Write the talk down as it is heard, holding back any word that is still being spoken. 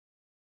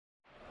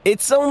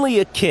It's only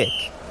a kick,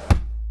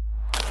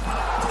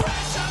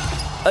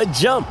 a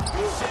jump,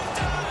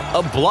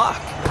 a block.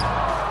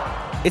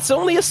 It's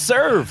only a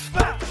serve.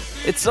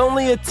 It's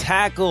only a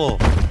tackle,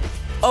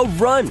 a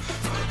run.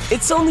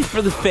 It's only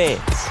for the fans.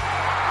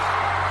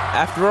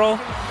 After all,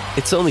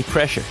 it's only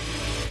pressure.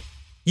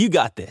 You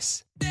got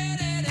this.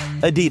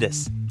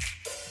 Adidas.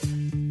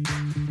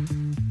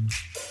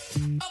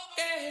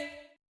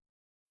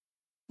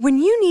 When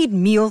you need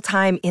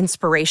mealtime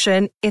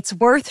inspiration, it's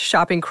worth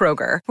shopping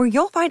Kroger, where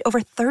you'll find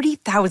over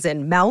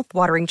 30,000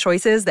 mouth-watering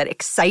choices that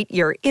excite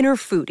your inner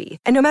foodie.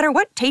 And no matter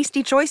what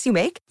tasty choice you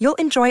make, you'll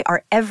enjoy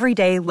our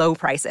everyday low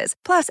prices,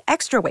 plus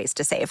extra ways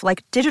to save,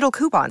 like digital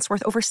coupons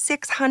worth over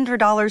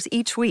 $600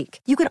 each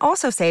week. You can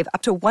also save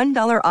up to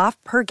 $1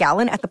 off per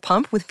gallon at the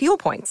pump with fuel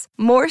points.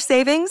 More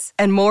savings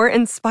and more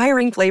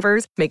inspiring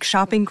flavors make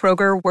shopping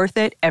Kroger worth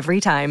it every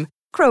time.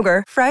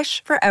 Kroger,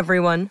 fresh for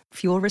everyone.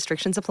 Fuel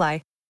restrictions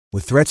apply.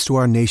 With threats to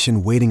our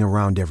nation waiting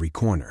around every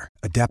corner,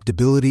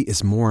 adaptability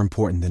is more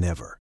important than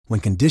ever.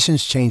 When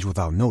conditions change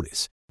without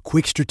notice,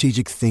 quick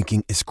strategic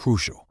thinking is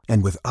crucial.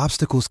 And with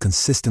obstacles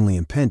consistently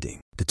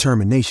impending,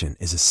 determination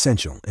is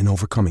essential in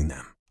overcoming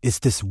them. It's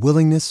this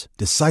willingness,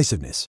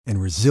 decisiveness,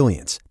 and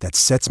resilience that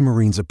sets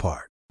Marines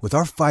apart. With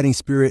our fighting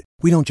spirit,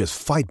 we don't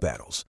just fight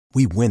battles,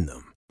 we win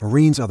them.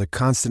 Marines are the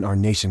constant our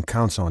nation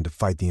counts on to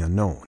fight the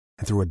unknown.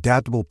 And through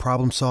adaptable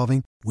problem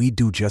solving, we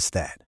do just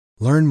that.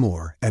 Learn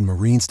more at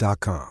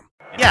marines.com.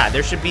 Yeah,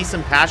 there should be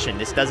some passion.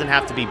 This doesn't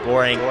have to be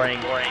boring. You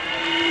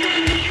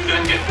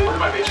couldn't get bored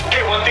by baseball.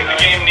 Hey, one thing the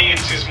game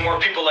needs is more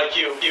people like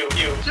you.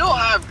 Still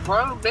have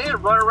grown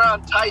men run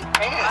around tight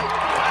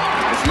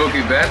pants. It's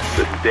Mookie Betts.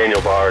 This is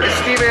Daniel Bard. It's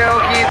Steve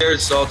Aoki.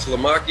 There's Sal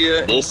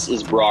Talamacchia. This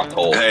is Brock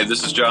Holt. Hey,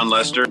 this is John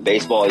Lester.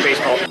 Baseball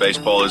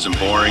isn't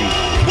boring.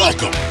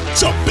 Welcome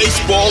to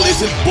Baseball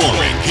Isn't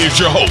Boring. Here's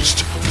your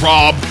host,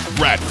 Rob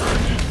Bradford.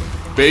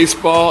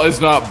 Baseball is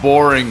not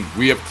boring.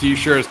 We have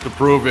t-shirts to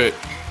prove it.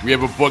 We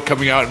have a book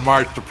coming out in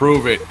March to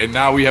prove it. And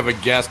now we have a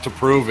guest to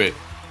prove it.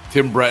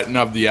 Tim Breton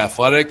of The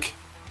Athletic.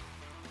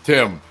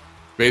 Tim,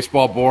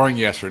 baseball boring,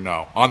 yes or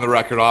no? On the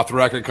record, off the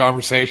record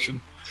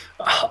conversation?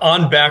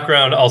 On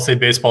background, I'll say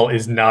baseball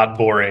is not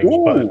boring.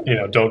 Ooh.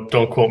 But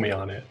don't quote me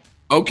on it.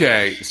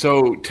 Okay,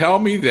 so tell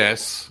me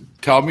this.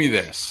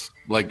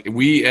 Like,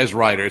 we as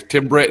writers,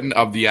 Tim Breton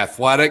of The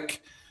Athletic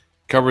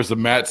covers the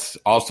Mets,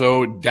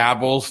 also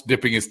dabbles,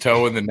 dipping his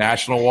toe in the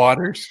national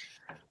waters.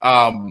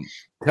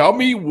 Tell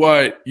me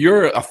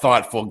you're a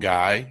thoughtful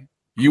guy.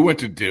 You went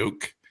to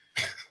Duke,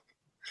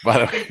 by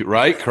the way,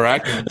 right?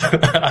 Correct?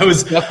 I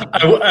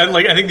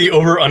think the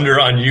over-under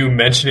on you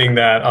mentioning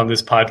that on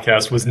this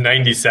podcast was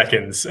 90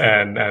 seconds,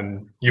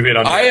 and you hit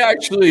on I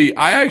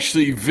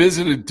actually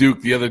visited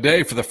Duke the other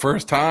day for the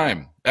first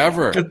time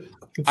ever.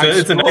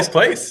 It's a nice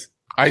place.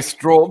 I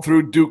strolled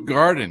through Duke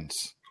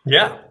Gardens.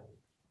 Yeah.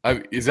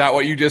 Is that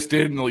what you just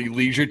did in the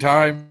leisure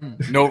time?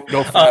 No.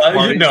 No.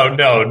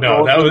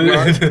 That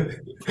was.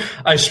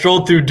 I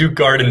strolled through Duke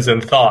Gardens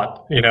and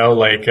thought,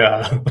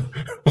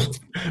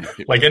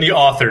 like any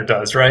author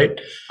does, right?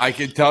 I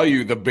can tell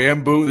you the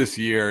bamboo this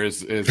year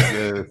is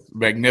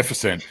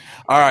magnificent.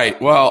 All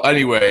right. Well,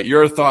 anyway,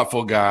 you're a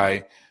thoughtful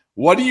guy.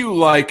 What do you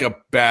like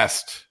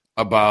best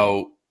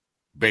about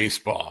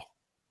baseball?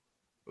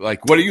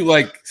 Like, what do you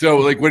like? So,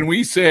 like, when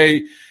we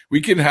say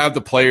we can have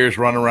the players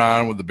run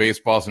around with the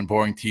baseballs and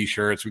boring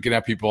T-shirts, we can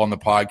have people on the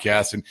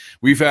podcast, and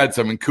we've had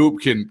some, and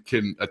Coop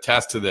can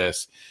attest to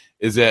this,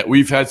 is that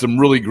we've had some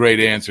really great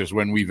answers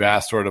when we've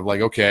asked sort of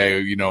like,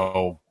 okay,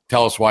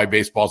 tell us why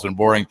baseball's been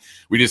boring.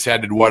 We just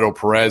had Eduardo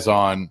Perez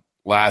on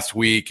last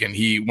week, and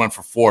he went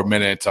for 4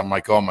 minutes. I'm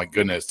like, oh my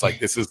goodness, like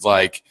this is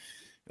like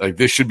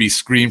this should be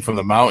screamed from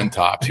the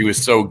mountaintops. He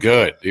was so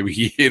good.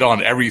 He hit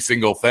on every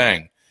single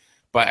thing.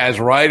 But as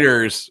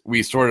writers,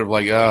 we sort of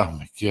like, oh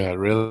my God,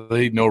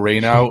 really? No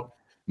rain out,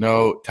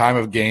 no time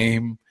of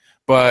game.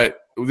 But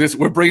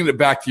we're bringing it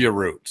back to your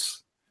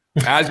roots.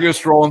 As you're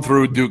strolling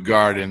through Duke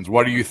Gardens,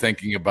 what are you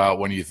thinking about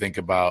when you think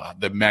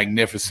about the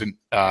magnificent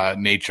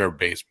nature of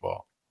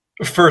baseball?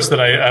 First, that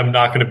I'm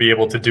not going to be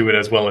able to do it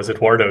as well as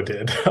Eduardo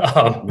did.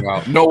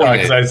 No one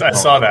did. I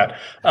saw that.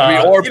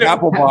 Or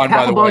Papelbon,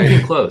 by the way. Papelbon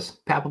came close.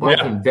 Papelbon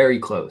came very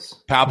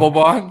close.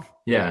 Papelbon?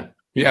 Yeah.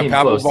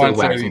 Papelbon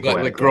said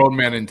like grown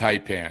men in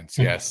tight pants.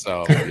 Yes,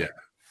 so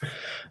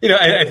yeah.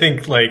 I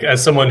think like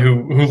as someone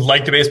who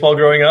liked baseball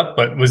growing up,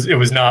 but it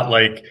was not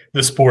like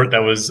the sport that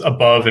was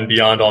above and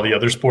beyond all the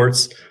other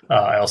sports.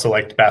 I also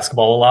liked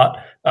basketball a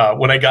lot.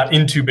 When I got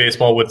into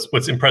baseball,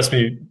 what's impressed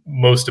me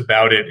most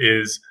about it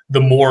is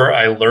the more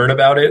I learn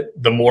about it,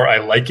 the more I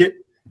like it.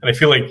 And I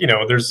feel like,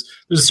 there's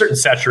a certain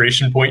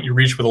saturation point you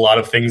reach with a lot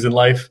of things in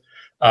life.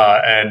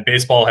 And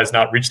baseball has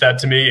not reached that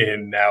to me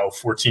in now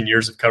 14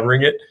 years of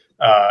covering it.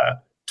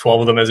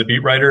 12 of them as a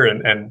beat writer,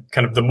 and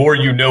kind of the more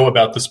you know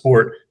about the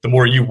sport, the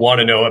more you want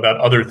to know about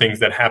other things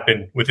that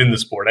happen within the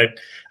sport.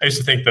 I used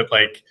to think that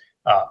like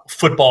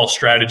football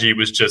strategy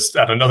was just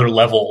at another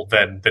level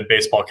than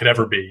baseball could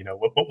ever be.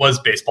 What was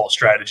baseball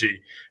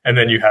strategy? And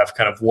then you have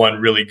kind of one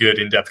really good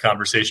in-depth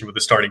conversation with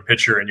the starting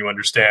pitcher, and you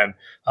understand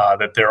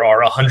that there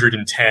are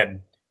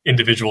 110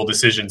 individual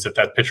decisions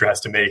that pitcher has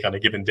to make on a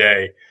given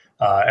day.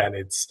 And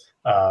it's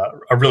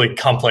a really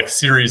complex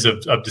series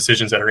of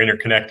decisions that are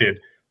interconnected.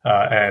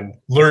 And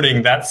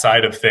learning that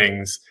side of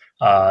things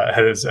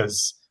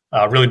has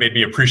really made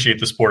me appreciate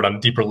the sport on a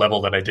deeper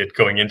level than I did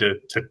going into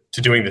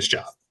doing this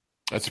job.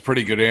 That's a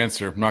pretty good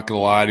answer. I'm not going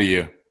to lie to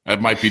you.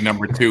 That might be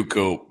number 2,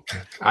 Coop.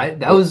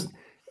 That was,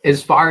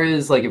 as far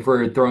as like if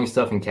we're throwing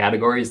stuff in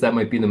categories, that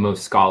might be the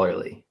most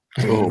scholarly.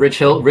 Rich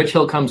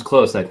Hill comes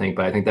close, I think,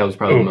 but I think that was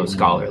probably the most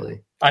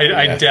scholarly.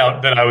 I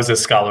doubt that I was as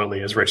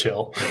scholarly as Rich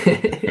Hill.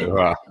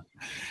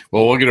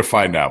 Well, we're going to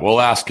find out.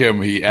 We'll ask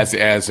him. He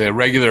as a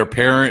regular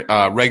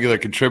regular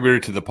contributor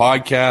to the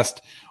podcast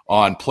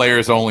on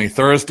Players Only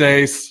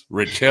Thursdays.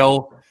 Rich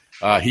Hill,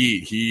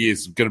 he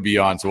is going to be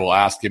on, so we'll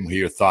ask him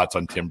your thoughts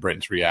on Tim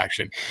Britton's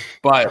reaction.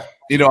 But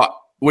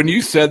when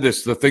you said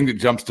this, the thing that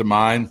jumps to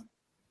mind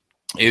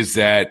is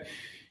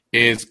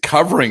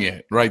covering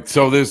it, right?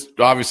 So there's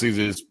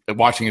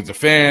watching as a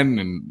fan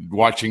and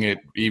watching it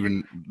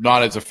even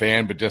not as a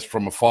fan, but just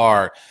from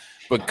afar.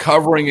 But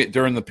covering it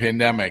during the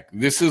pandemic,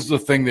 this is the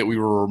thing that we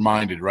were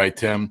reminded, right,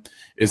 Tim,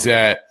 is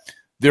that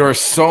there are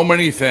so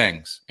many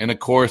things in the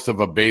course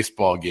of a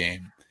baseball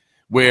game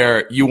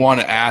where you want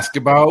to ask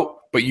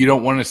about, but you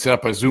don't want to set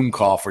up a Zoom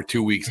call for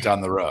 2 weeks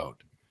down the road.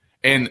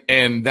 And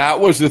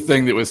that was the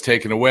thing that was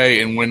taken away.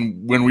 And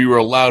when we were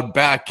allowed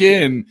back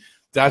in,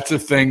 that's the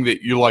thing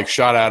that you're like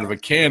shot out of a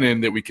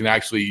cannon, that we can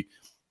actually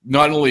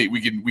not only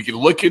we can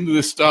look into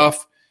this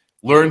stuff,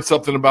 learn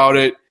something about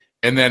it,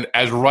 and then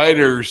as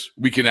writers,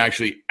 we can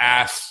actually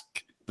ask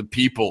the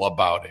people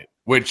about it,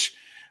 which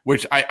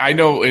I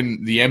know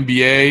in the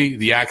NBA,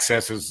 the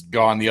access has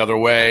gone the other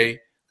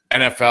way.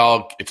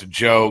 NFL, it's a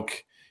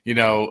joke.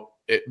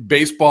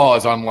 Baseball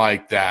is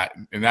unlike that.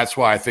 And that's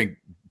why I think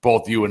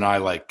both you and I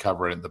like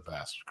covering it the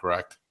best,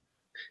 correct?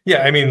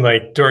 Yeah, I mean,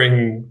 like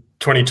during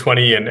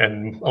 2020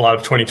 and a lot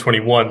of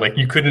 2021, like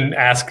you couldn't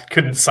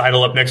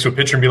sidle up next to a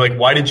pitcher and be like,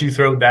 why did you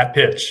throw that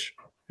pitch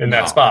in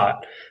that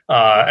spot?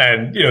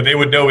 And they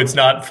would know it's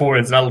not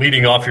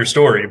leading off your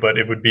story, but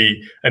it would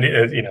be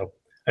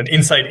an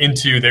insight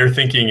into their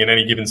thinking in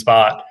any given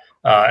spot.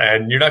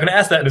 And you're not going to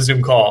ask that in a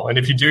Zoom call. And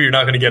if you do, you're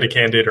not going to get a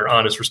candid or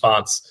honest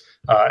response.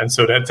 And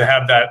so to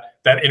have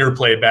that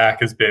interplay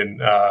back has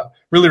been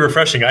really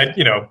refreshing. I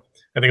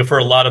think for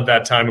a lot of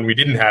that time when we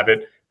didn't have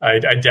it,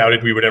 I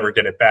doubted we would ever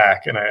get it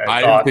back. And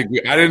I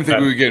didn't think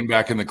we were getting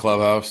back in the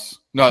clubhouse.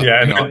 And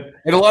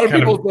a lot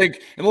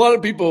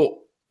of people,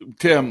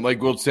 Tim,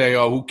 like will say,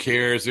 "Oh, who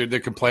cares? They're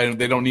complaining.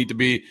 They don't need to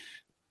be."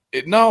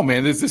 No,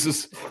 man. This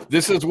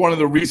is one of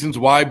the reasons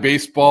why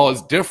baseball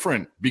is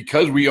different,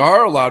 because we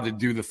are allowed to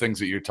do the things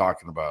that you're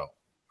talking about,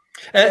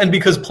 and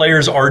because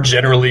players are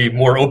generally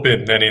more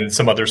open than in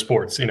some other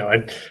sports.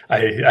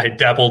 I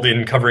dabbled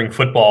in covering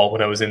football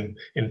when I was in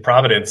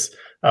Providence,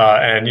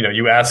 and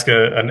you ask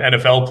an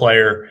NFL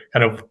player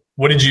kind of,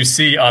 what did you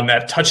see on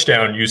that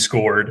touchdown you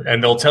scored,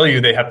 and they'll tell you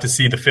they have to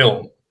see the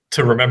film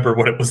to remember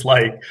what it was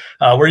like,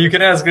 where you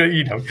can ask, and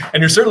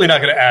you're certainly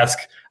not going to ask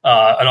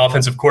an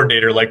offensive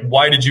coordinator, like,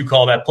 why did you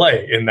call that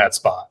play in that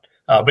spot?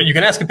 But you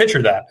can ask a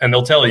pitcher that, and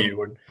they'll tell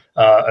you.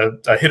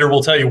 A hitter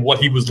will tell you what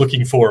he was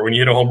looking for when he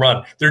hit a home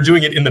run. They're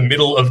doing it in the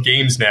middle of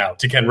games now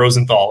to Ken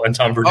Rosenthal and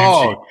Tom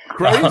Verducci. Oh,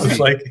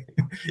 crazy.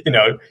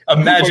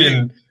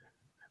 Imagine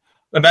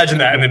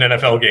that in an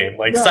NFL game,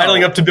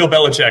 sidling up to Bill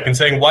Belichick and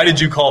saying, why did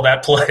you call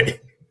that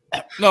play?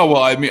 No,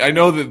 well, I mean, I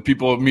know that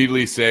people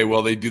immediately say,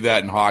 well, they do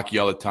that in hockey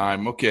all the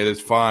time. Okay, that's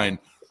fine.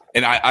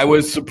 And I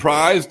was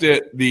surprised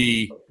at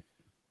the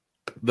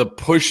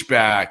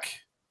pushback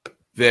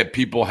that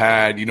people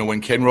had, when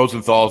Ken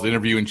Rosenthal's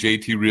interviewing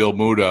JT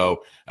Realmuto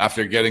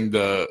after getting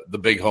the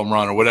big home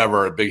run or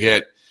whatever, a big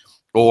hit,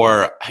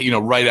 or,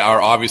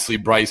 obviously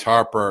Bryce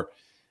Harper.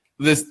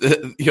 This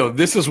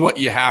is what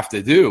you have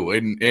to do.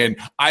 And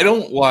I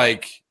don't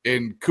like,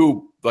 in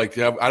Coop, I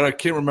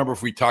can't remember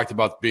if we talked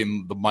about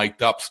being the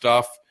mic'd up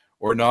stuff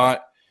or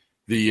not.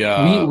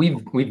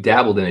 We've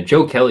dabbled in it.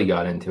 Joe Kelly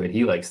got into it.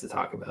 He likes to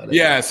talk about it.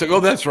 Yeah. So,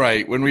 that's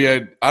right. When we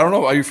had, I don't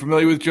know. Are you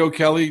familiar with Joe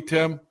Kelly,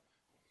 Tim?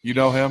 You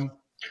know him?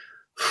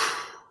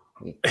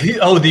 He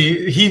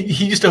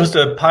used to host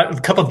a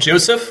Cup of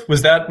Joseph.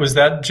 Was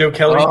that Joe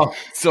Kelly? Oh,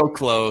 so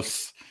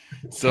close.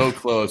 So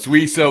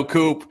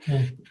Coop.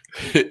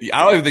 I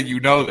don't even think you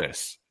know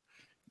this.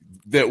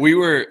 That we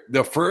were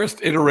the first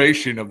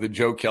iteration of the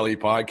Joe Kelly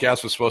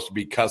podcast was supposed to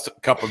be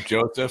Cup of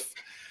Joseph,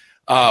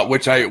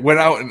 which I went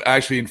out and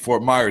actually in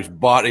Fort Myers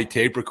bought a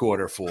tape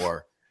recorder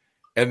for,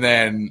 and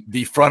then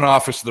the front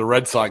office of the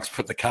Red Sox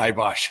put the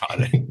kibosh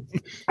on it.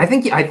 I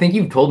think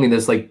you've told me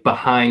this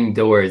behind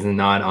doors and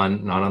not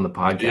on the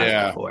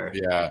podcast before.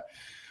 Yeah.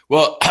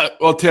 Well,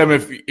 Tim,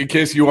 in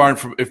case you aren't,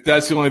 if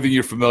that's the only thing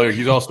you're familiar,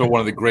 he's also one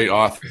of the great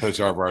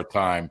authors of our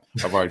time,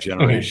 of our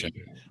generation.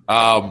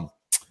 So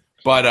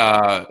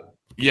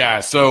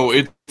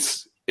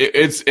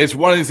it's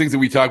one of these things that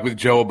we talk with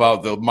Joe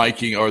about, the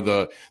miking or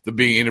the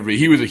being interviewed.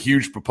 He was a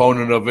huge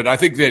proponent of it. I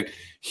think that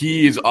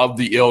he is of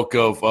the ilk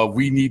of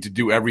we need to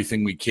do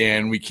everything we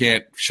can. We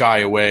can't shy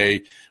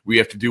away. We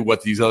have to do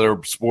what these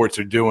other sports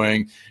are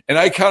doing. And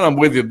I kind of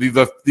with you.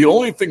 The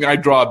only thing I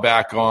draw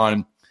back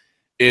on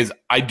is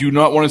I do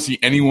not want to see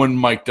anyone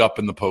mic'd up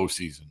in the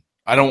postseason.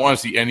 I don't want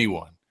to see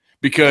anyone,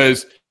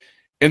 because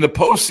in the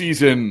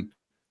postseason,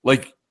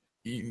 like,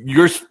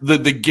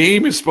 the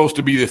game is supposed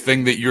to be the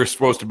thing that you're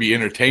supposed to be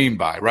entertained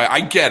by, right? I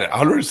get it.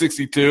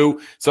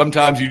 162.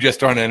 Sometimes you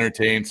just aren't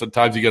entertained.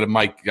 Sometimes you got to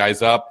mic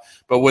guys up.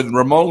 But when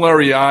Ramon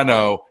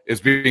Laureano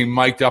is being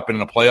mic'd up in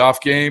a playoff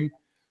game,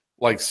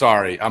 like,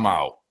 sorry, I'm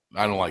out.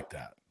 I don't like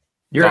that.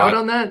 You're out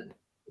on that?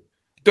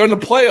 During the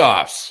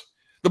playoffs.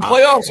 The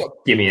playoffs.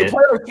 Give me it.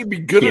 Playoffs should be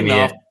good Give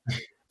enough. Me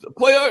it. The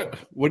playoff.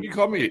 What do you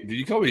call me? Did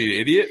you call me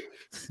an idiot?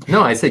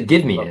 No, I said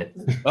give me it.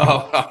 Oh,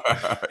 all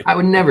right. I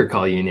would never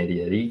call you an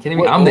idiot. Are you kidding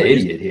me? I'm the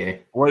idiot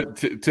here.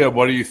 Tim,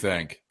 what do you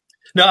think?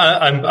 No,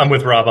 I'm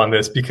with Rob on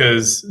this,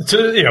 because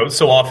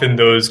so often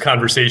those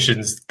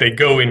conversations, they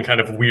go in kind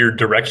of weird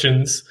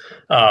directions,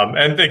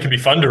 and they can be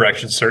fun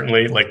directions,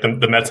 certainly. Like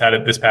the Mets had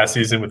it this past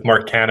season with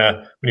Mark Canha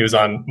when he was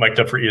on mic'd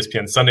up for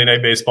ESPN Sunday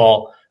Night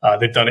Baseball.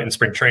 They've done it in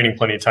spring training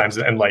plenty of times,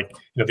 and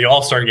the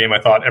All-Star game, I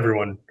thought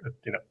everyone,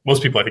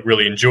 most people I think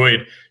really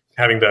enjoyed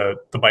having the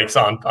mics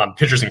on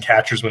pitchers and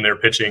catchers when they're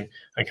pitching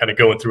and kind of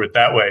going through it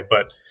that way.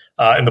 But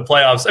in the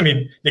playoffs, I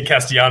mean, Nick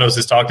Castellanos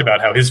has talked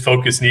about how his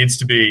focus needs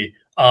to be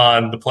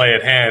on the play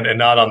at hand and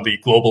not on the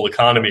global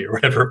economy or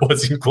whatever it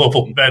was in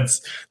global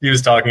events he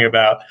was talking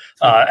about.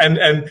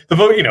 And the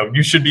vote,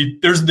 you should be,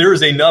 there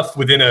is enough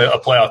within a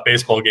playoff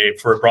baseball game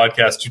for a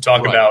broadcast to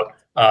talk about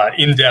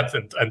in depth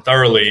and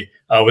thoroughly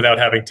without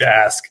having to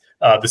ask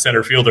the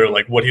center fielder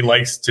like what he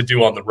likes to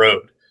do on the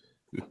road.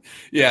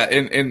 Yeah,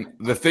 and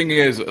the thing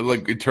is,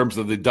 like, in terms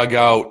of the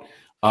dugout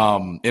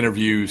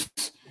interviews,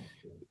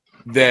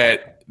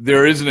 that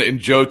there isn't, and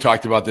Joe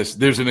talked about this,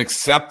 there's an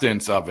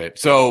acceptance of it.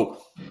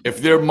 So if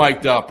they're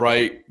mic'd up,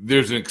 right,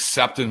 there's an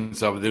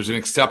acceptance of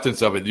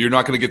it. You're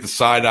not going to get the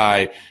side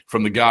eye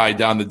from the guy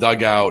down the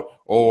dugout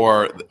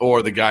or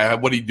the guy,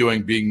 what are you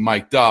doing being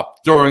mic'd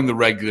up during the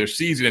regular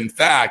season. In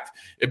fact,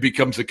 it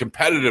becomes a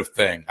competitive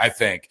thing, I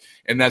think.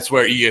 And that's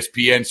where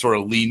ESPN sort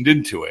of leaned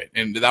into it.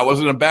 And that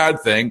wasn't a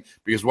bad thing,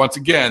 because once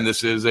again,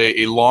 this is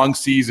a long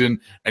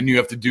season and you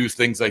have to do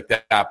things like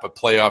that, but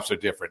playoffs are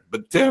different.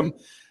 But Tim,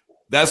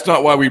 that's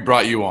not why we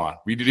brought you on.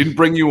 We didn't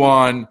bring you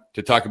on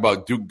to talk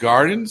about Duke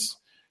Gardens.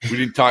 We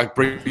didn't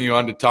bring you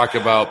on to talk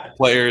about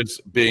players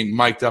being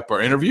mic'd up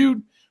or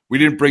interviewed. We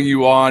didn't bring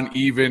you on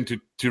even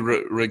to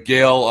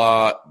regale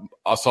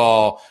us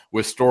all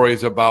with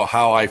stories about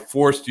how I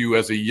forced you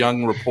as a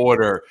young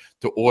reporter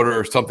to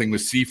order something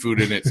with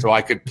seafood in it so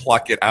I could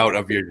pluck it out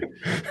of your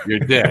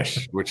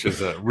dish, which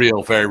is a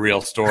very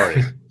real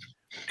story.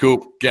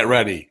 Coop, get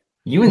ready.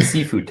 You and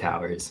seafood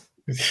towers.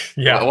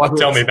 Yeah,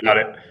 tell me about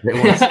it.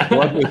 It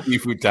wasn't a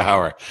seafood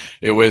tower.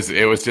 It was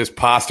just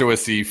pasta with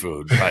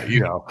seafood. But,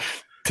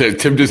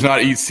 Tim does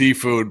not eat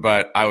seafood,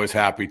 but I was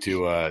happy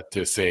to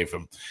save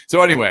him.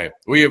 So anyway,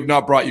 we have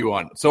not brought you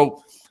on.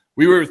 So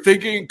we were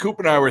thinking, Coop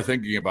and I were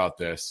thinking about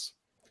this,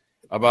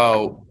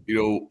 about,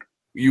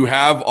 you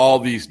have all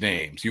these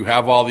names, you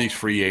have all these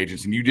free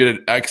agents, and you did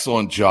an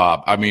excellent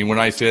job. I mean, when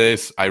I say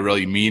this, I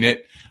really mean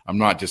it. I'm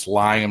not just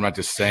lying. I'm not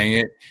just saying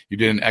it. You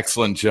did an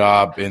excellent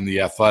job in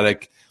The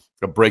Athletic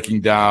of breaking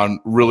down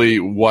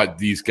really what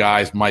these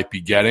guys might be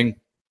getting,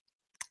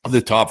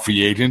 the top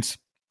free agents.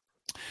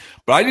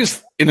 But I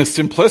just, in a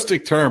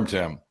simplistic term,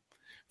 Tim,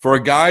 for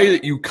a guy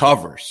that you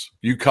cover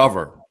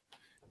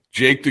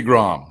Jacob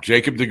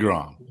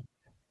deGrom,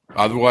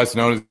 otherwise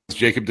known as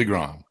Jacob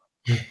deGrom.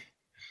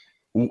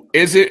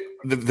 Is it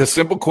the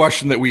simple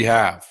question that we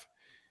have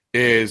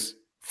is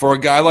for a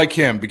guy like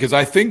him, because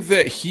I think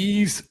that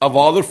he's, of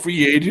all the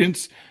free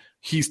agents,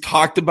 he's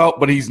talked about,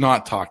 but he's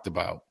not talked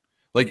about.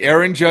 Like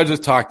Aaron Judge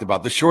has talked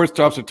about, the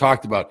shortstops are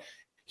talked about.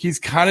 He's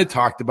kind of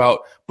talked about,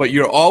 but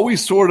you're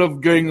always sort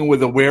of going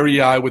with a wary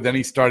eye with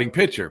any starting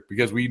pitcher,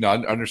 because we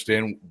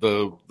understand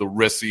the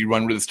risks that you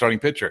run with a starting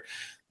pitcher.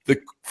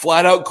 The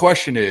flat-out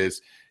question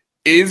is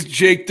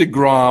Jake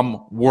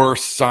deGrom worth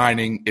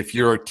signing if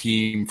you're a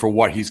team for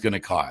what he's going to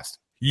cost?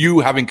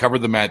 You, having covered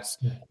the Mets,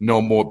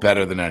 know more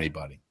better than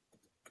anybody.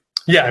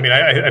 Yeah, I mean,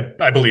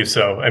 I believe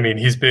so. I mean,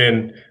 he's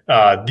been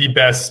the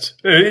best,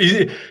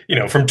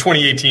 from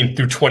 2018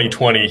 through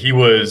 2020, he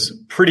was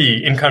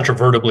pretty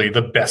incontrovertibly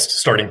the best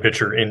starting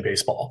pitcher in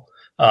baseball.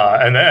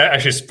 And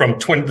actually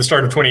from the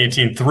start of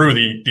 2018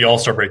 through the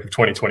All-Star break of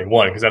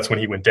 2021, because that's when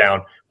he went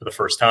down for the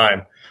first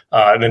time.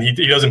 And then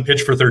he doesn't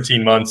pitch for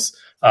 13 months.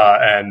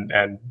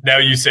 And now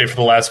you say for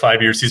the last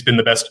 5 years, he's been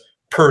the best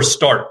per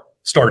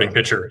starting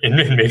pitcher in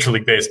Major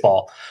League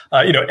Baseball.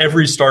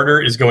 Every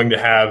starter is going to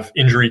have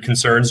injury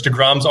concerns.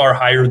 deGrom's are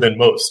higher than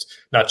most,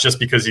 not just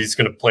because he's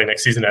going to play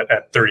next season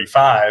at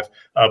 35,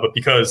 but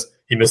because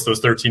he missed those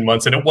 13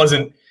 months. And it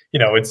wasn't,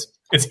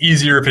 it's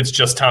easier if it's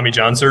just Tommy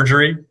John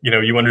surgery.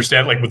 You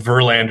understand, like with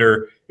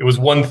Verlander, it was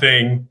one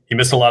thing. He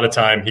missed a lot of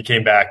time. He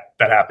came back.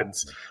 That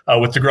happens.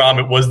 With deGrom,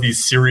 it was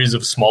these series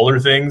of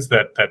smaller things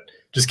that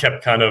just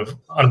kept kind of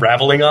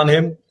unraveling on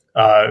him.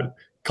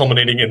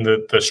 culminating in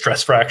the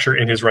stress fracture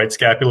in his right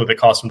scapula that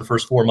cost him the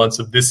first 4 months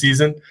of this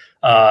season.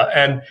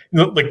 And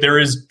there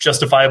is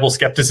justifiable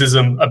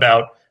skepticism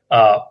about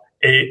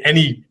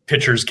any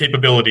pitcher's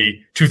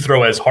capability to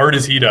throw as hard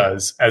as he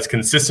does, as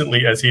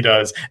consistently as he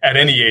does at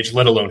any age,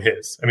 let alone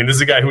his. I mean, this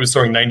is a guy who was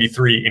throwing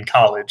 93 in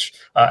college,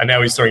 and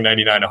now he's throwing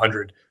 99,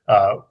 100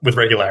 with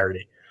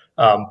regularity.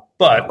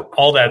 But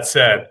all that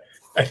said,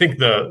 I think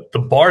the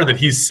bar that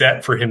he's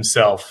set for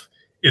himself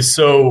is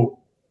so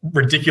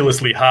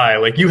ridiculously high.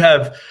 Like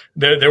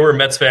there were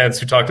Mets fans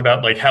who talked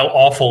about like how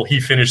awful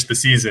he finished the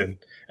season.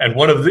 And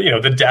one of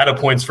the data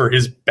points for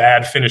his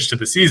bad finish to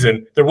the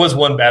season, there was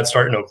one bad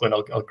start in Oakland,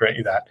 I'll grant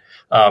you that,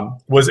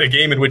 was a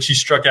game in which he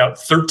struck out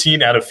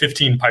 13 out of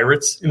 15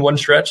 Pirates in one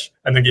stretch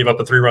and then gave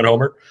up a 3-run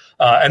homer.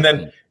 And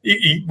then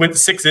he went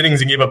 6 innings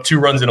and gave up 2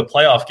 runs in a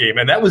playoff game.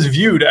 And that was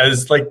viewed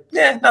as like,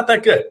 not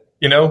that good,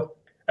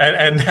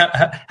 And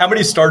how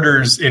many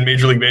starters in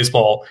Major League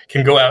Baseball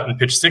can go out and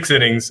pitch 6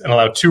 innings and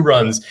allow 2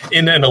 runs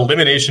in an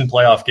elimination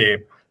playoff game,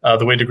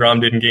 the way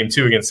deGrom did in Game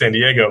 2 against San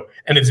Diego?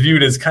 And it's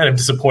viewed as kind of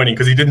disappointing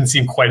because he didn't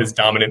seem quite as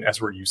dominant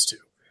as we're used to.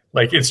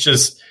 Like,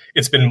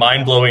 it's been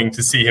mind-blowing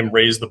to see him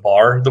raise the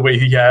bar the way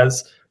he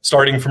has,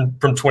 starting from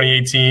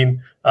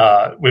 2018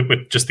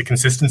 with just the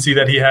consistency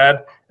that he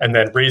had, and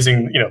then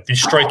raising the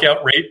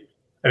strikeout rate.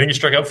 I think he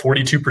struck out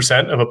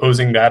 42% of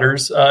opposing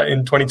batters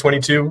in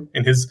 2022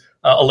 in his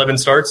 11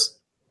 starts.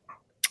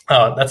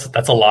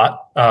 That's a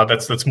lot.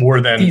 That's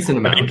more than decent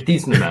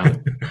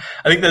amount.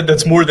 I think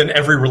that's more than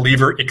every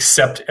reliever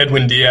except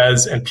Edwin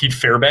Diaz and Pete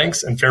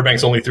Fairbanks, and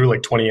Fairbanks only threw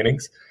like 20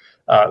 innings.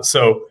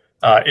 So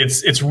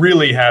it's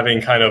really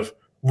having kind of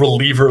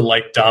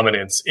reliever-like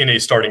dominance in a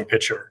starting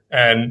pitcher.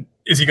 And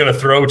is he going to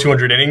throw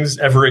 200 innings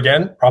ever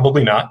again?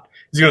 Probably not.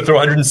 Is he going to throw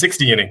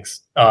 160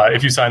 innings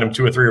if you sign him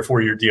to a 3 or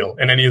 4 year deal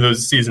in any of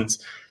those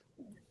seasons?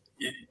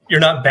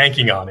 You're not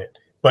banking on it,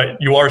 but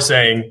you are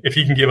saying if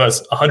he can give us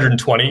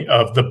 120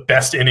 of the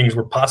best innings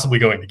we're possibly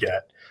going to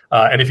get,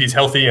 and if he's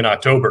healthy in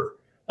October,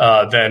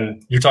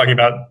 then you're talking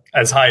about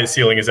as high a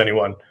ceiling as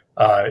anyone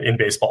in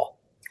baseball.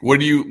 Where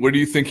do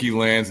you think he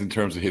lands in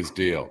terms of his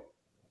deal?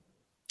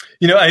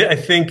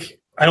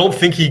 I don't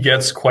think he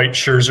gets quite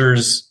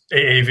Scherzer's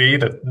AAV.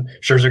 That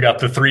Scherzer got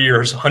the 3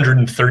 years,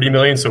 130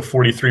 million, so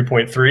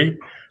 43.3.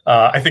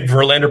 I think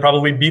Verlander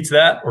probably beats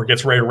that or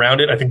gets right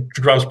around it. I think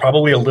deGrom's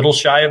probably a little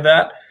shy of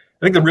that.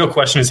 I think the real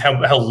question is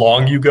how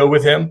long you go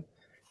with him.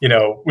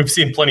 We've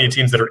seen plenty of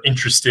teams that are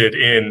interested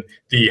in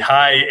the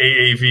high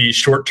AAV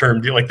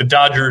short-term deal. Like the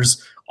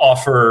Dodgers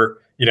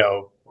offer,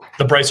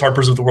 the Bryce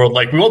Harpers of the world,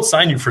 like, we won't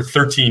sign you for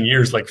 13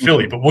 years like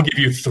Philly, but we'll give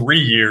you 3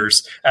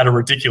 years at a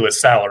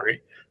ridiculous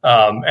salary.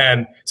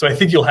 And so I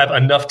think you'll have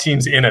enough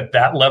teams in at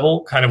that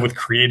level, kind of with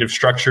creative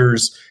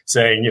structures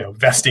saying,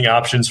 vesting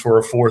options for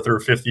a 4th or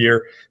 5th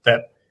year,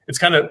 that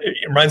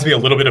it reminds me a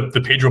little bit of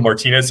the Pedro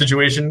Martinez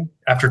situation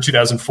after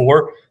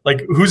 2004.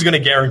 Like, who's going to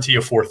guarantee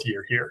a 4th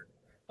year here?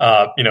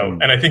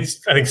 And I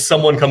think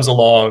someone comes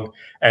along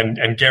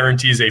and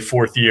guarantees a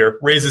 4th year,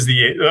 lowers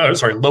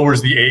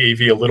the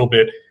AAV a little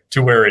bit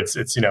to where it's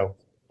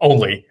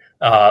only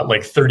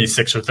like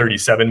 $36 or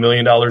 $37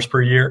 million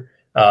per year.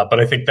 But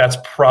I think that's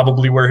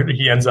probably where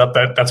he ends up.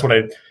 That's what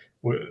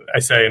I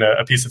say in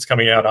a piece that's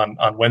coming out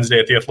on Wednesday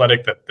at The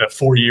Athletic, that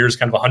 4 years,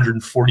 kind of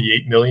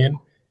 148 million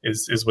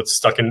is what's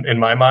stuck in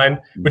my mind,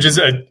 which is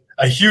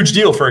a huge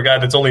deal for a guy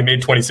that's only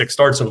made 26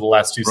 starts over the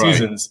last 2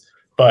 seasons.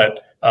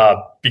 But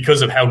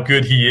because of how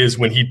good he is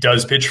when he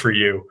does pitch for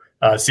you,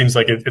 seems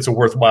like it's a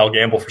worthwhile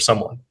gamble for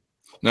someone.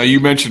 Now,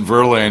 you mentioned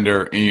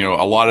Verlander, and,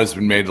 a lot has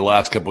been made the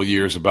last couple of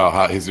years about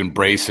how his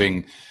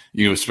embracing,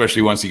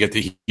 especially once he get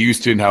to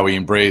Houston, how he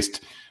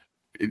embraced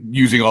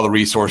using all the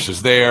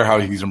resources there, how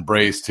he's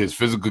embraced his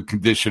physical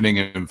conditioning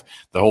and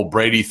the whole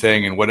Brady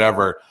thing and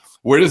whatever.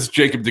 Where does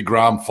Jacob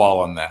deGrom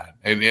fall on that?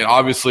 And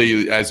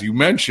obviously, as you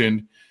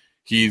mentioned,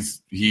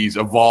 he's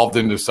evolved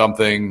into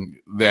something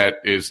that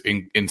is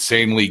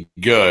insanely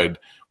good,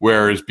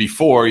 whereas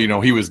before,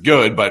 he was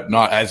good, but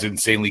not as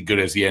insanely good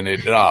as he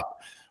ended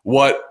up.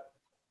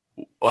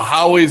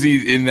 How is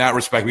he in that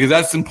respect? Because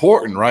that's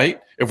important, right?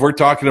 If we're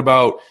talking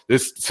about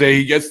this, say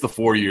he gets the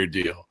 4-year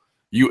deal,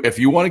 if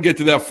you want to get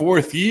to that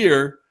 4th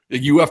year,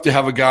 you have to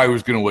have a guy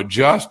who's going to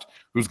adjust,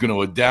 who's going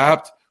to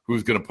adapt,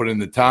 who's going to put in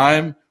the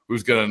time,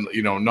 who's going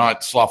to,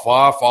 not slough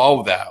off, all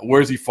of that. Where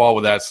does he fall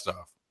with that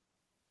stuff?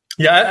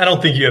 Yeah, I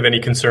don't think you have any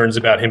concerns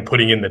about him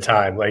putting in the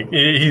time. Like,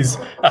 he's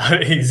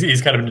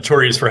kind of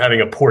notorious for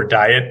having a poor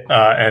diet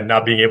and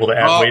not being able to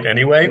add weight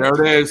anyway.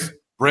 There it is.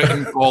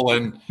 Britton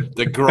Cullen,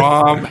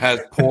 deGrom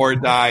has poor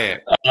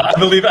diet. I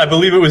believe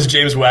it was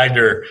James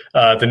Wagner,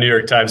 the New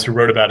York Times, who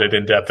wrote about it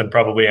in depth, and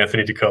probably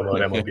Anthony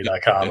DiComo at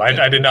MLB.com.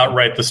 I did not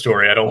write the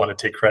story. I don't want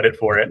to take credit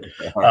for it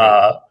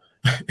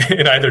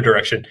in either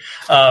direction.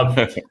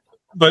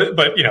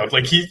 But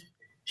like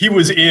he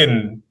was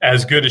in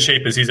as good a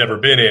shape as he's ever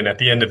been in at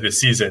the end of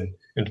this season,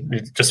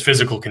 and just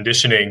physical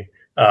conditioning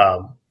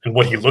and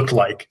what he looked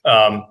like.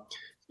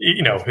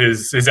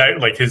 His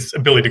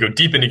ability to go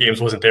deep into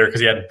games wasn't there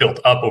because he hadn't built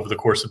up over the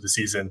course of the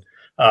season.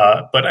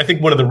 But I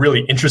think one of the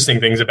really interesting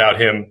things about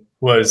him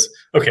was,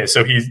 okay,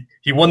 so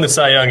he won the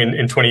Cy Young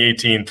in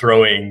 2018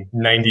 throwing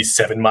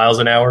 97 miles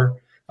an hour.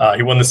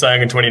 He won the Cy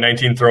Young in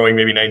 2019 throwing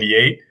maybe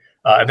 98.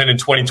 And then in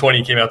 2020,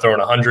 he came out throwing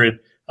 100.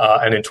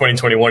 And in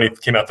 2021, he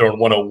came out throwing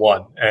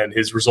 101. And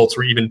his results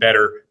were even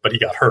better, but he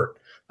got hurt.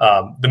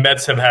 The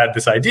Mets have had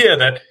this idea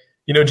that,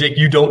 Jake,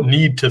 you don't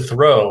need to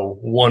throw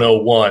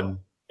 101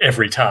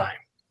 every time.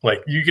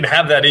 Like, you can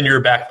have that in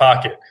your back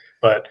pocket.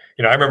 But,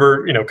 I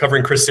remember,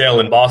 covering Chris Sale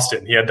in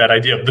Boston. He had that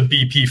idea of the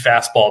BP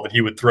fastball that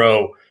he would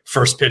throw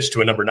first pitch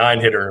to a number 9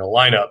 hitter in a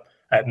lineup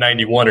at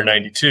 91 or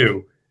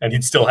 92, and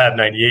he'd still have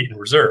 98 in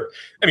reserve.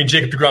 I mean,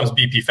 Jacob deGrom's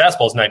BP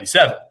fastball is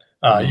 97.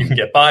 You can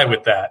get by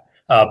with that,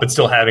 but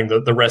still having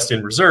the rest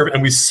in reserve.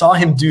 And we saw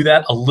him do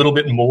that a little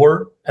bit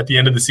more at the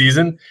end of the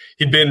season.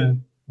 He'd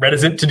been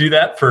reticent to do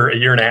that for a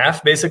year and a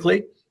half,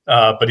 basically.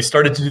 But he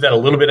started to do that a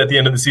little bit at the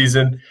end of the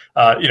season.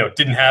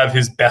 Didn't have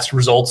his best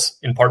results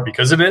in part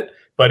because of it.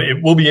 But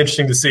it will be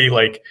interesting to see,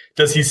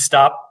 does he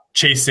stop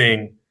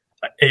chasing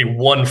a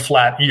 1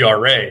 flat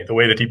ERA the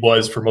way that he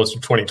was for most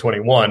of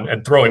 2021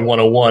 and throwing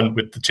 101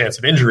 with the chance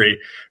of injury? Or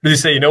does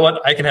he say, you know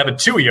what, I can have a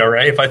 2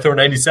 ERA if I throw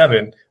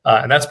 97,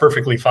 and that's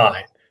perfectly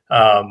fine.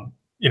 I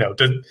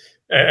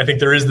think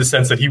there is the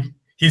sense that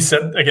he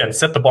set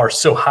the bar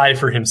so high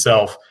for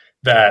himself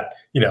that,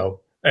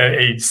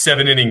 a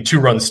 7-inning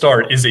 2-run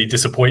start is a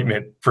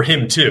disappointment for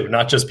him too,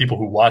 not just people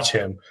who watch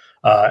him.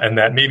 And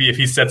that maybe if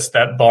he sets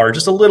that bar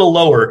just a little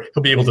lower,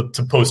 he'll be able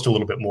to post a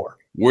little bit more.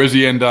 Where's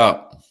he end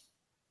up?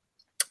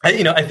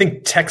 I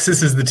think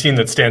Texas is the team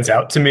that stands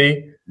out to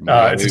me.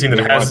 It's a team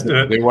that has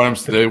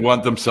they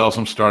want themselves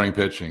some starting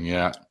pitching.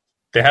 Yeah,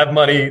 they have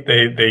money.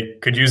 They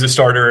could use a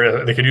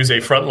starter. They could use a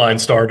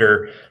frontline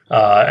starter.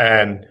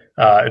 And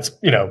it's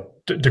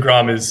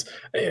deGrom is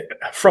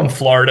from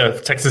Florida.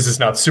 Texas is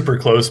not super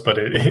close, but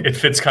it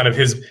fits kind of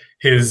his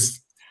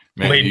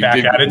laid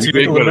back attitude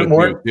a little bit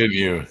more. Didn't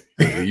you?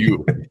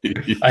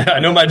 I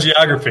know my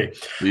geography.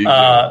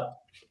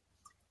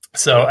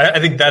 So I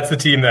think that's the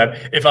team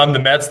that, if I'm the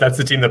Mets, that's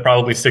the team that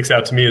probably sticks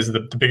out to me as the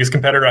biggest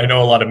competitor. I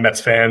know a lot of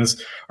Mets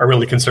fans are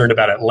really concerned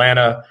about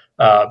Atlanta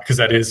because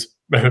that is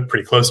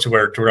pretty close to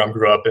where deGrom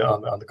grew up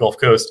on the Gulf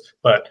Coast.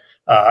 But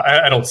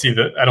I don't see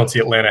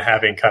Atlanta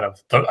having kind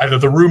of either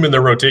the room in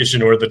their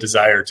rotation or the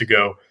desire to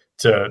go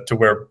to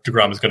where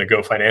deGrom is going to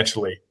go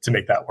financially to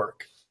make that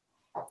work.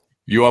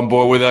 You on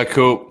board with that,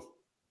 Coop?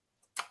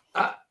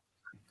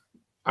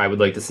 I would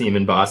like to see him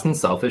in Boston,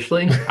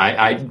 selfishly,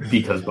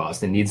 because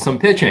Boston needs some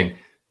pitching.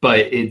 But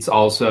it's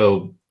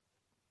also,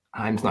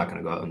 I'm not going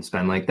to go out and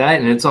spend like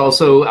that. And it's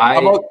also,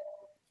 How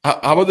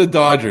about the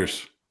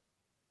Dodgers?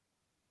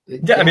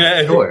 Yeah, I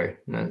mean, sure.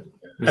 Was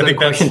that a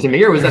question to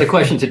me, or was that a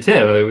question to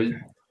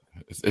Tim?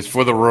 It's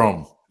for the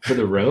room. For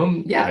the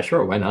room? Yeah,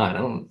 sure. Why not? I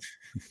don't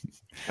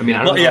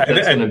know if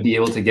that's going to be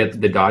able to get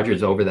the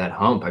Dodgers over that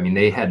hump. I mean,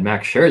 they had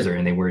Max Scherzer,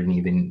 and they weren't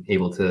even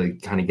able to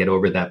kind of get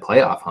over that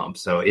playoff hump.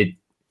 So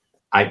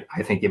I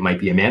think it might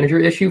be a manager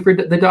issue for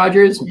the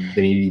Dodgers.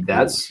 Maybe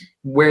that's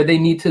where they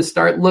need to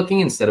start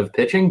looking instead of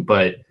pitching.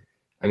 But,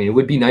 I mean, it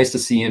would be nice to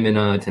see him in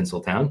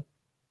Tinseltown.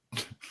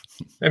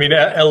 I mean,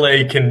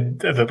 LA can,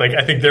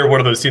 I think they're one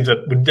of those teams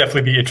that would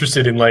definitely be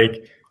interested in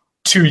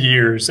 2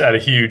 years at a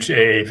huge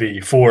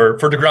AAV for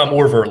deGrom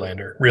or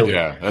Verlander, really.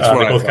 Yeah, that's what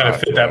they both kind of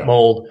fit that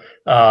mold.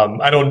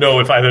 I don't know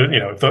if either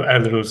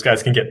of those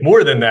guys can get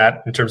more than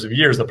that in terms of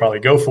years. They'll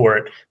probably go for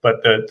it.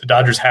 But the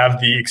Dodgers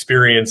have the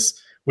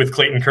experience with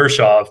Clayton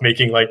Kershaw of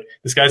making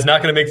this guy's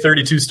not going to make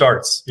 32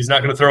 starts. He's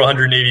not going to throw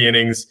 180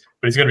 innings,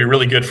 but he's going to be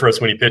really good for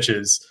us when he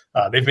pitches.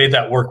 They've made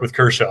that work with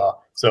Kershaw.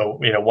 So,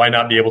 why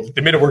not be able to?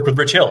 They made it work with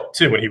Rich Hill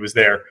too when he was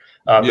there,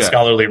 the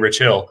scholarly Rich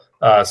Hill.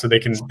 So they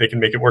can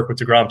make it work with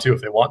deGrom too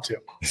if they want to.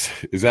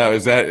 Is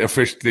that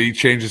official? Did he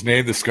change his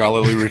name, the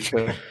scholarly Rich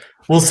Hill?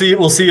 We'll see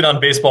it on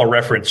Baseball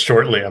Reference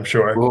shortly, I'm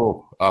sure.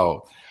 Oh,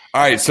 all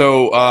right.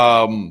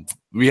 So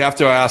we have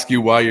to ask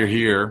you while you're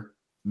here.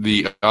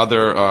 The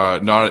other,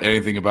 not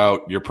anything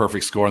about your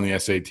perfect score on the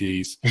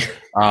SATs,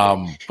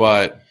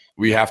 but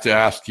we have to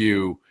ask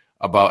you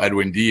about the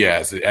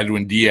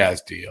Edwin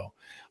Diaz deal,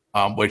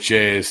 which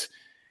is,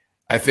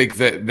 I think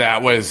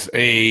that was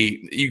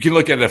you can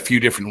look at it a few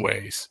different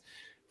ways.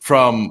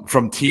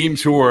 From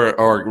teams who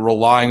are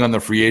relying on the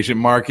free agent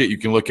market, you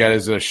can look at it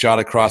as a shot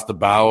across the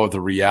bow of the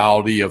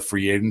reality of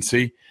free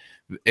agency,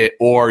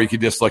 or you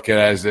can just look at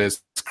it as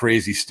this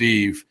crazy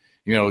Steve,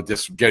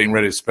 just getting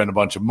ready to spend a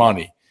bunch of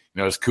money.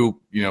 As Coop,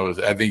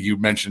 I think you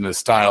mentioned the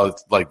style.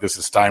 It's like this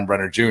is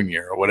Steinbrenner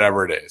Jr. or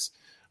whatever it is.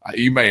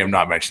 You may have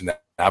not mentioned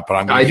that, but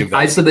I'm going to give that.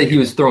 I said that he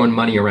was throwing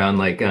money around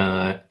like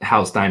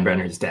Hal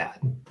Steinbrenner's dad.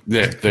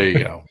 Yeah, there you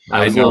go.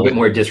 I was a little bit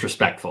more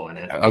disrespectful in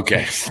it.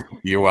 Okay,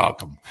 you're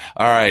welcome.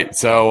 All right,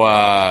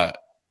 so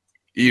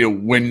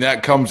when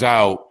that comes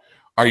out,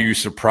 are you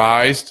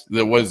surprised?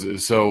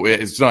 So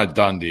it's not a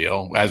done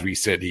deal as we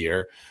sit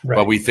here, right.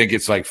 But we think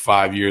it's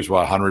 5 years,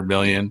 $100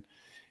 million.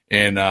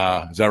 And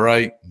is that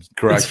right?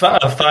 Correct. It's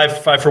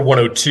five for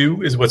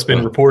 102 is what's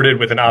been reported,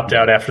 with an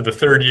opt-out after the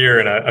third year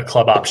and a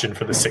club option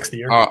for the sixth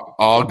year.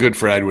 All good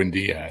for Edwin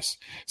Diaz.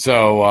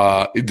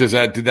 So did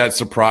that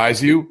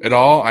surprise you at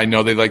all? I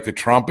know they like the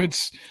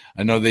trumpets.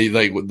 I know they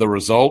like the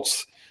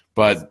results,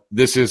 but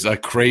this is a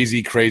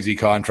crazy, crazy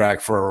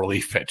contract for a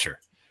relief pitcher.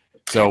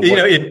 So what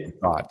are your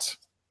thoughts?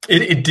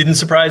 It didn't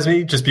surprise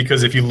me, just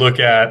because if you look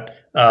at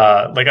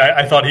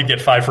I thought he'd get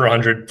 5 for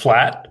 100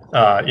 flat.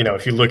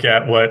 If you look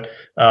at what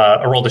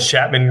Aroldis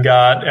Chapman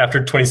got after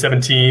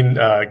 2017,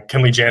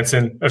 Kenley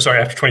Jansen, after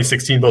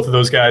 2016, both of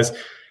those guys,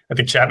 I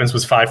think Chapman's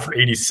was 5 for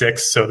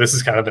 86. So this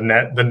is kind of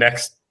the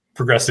next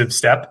progressive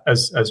step,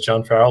 as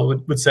John Farrell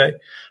would say.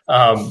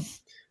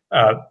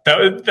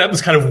 That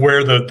was kind of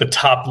where the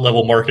top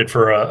level market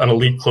for an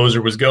elite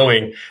closer was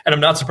going. And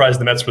I'm not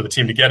surprised the Mets were the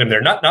team to get him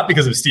there, not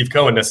because of Steve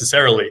Cohen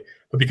necessarily,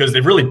 but because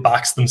they've really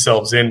boxed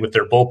themselves in with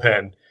their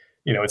bullpen.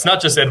 It's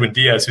not just Edwin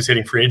Diaz who's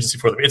hitting free agency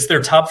for them. It's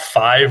their top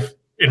 5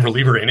 in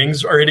reliever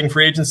innings are hitting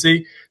free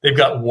agency. They've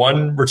got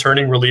one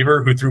returning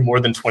reliever who threw more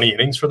than 20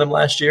 innings for them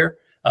last year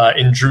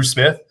in Drew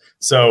Smith.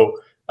 So,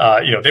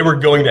 they were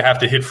going to have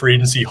to hit free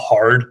agency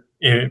hard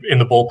in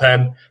the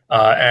bullpen.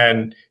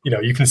 And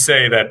you can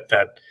say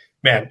that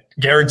man,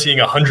 guaranteeing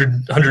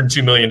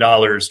 $102 million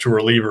to a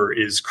reliever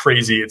is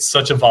crazy. It's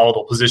such a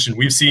volatile position.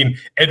 We've seen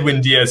Edwin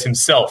Diaz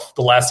himself,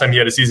 the last time he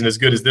had a season as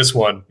good as this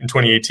one in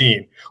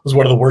 2018, was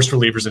one of the worst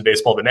relievers in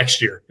baseball the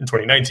next year in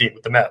 2019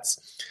 with the Mets.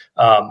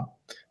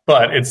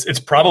 But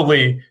it's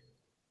probably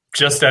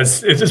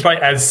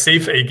probably as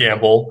safe a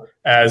gamble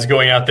as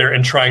going out there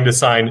and trying to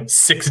sign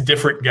 6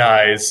 different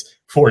guys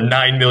for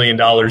 $9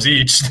 million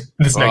each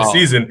this next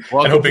season,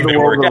 and hoping they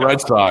work out.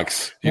 Red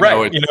Sox,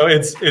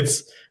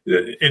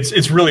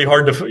 It's really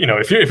hard to,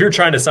 if you're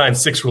trying to sign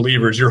 6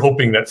 relievers, you're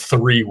hoping that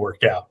 3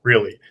 work out,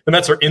 really. The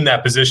Mets are in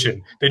that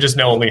position. They just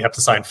now only have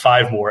to sign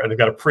 5 more, and they've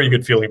got a pretty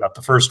good feeling about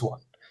the first one.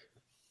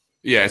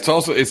 Yeah,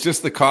 it's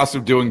just the cost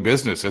of doing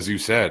business, as you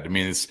said. I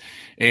mean,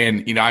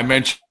 I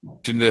mentioned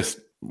this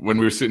when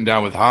we were sitting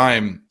down with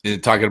Heim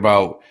and talking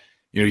about,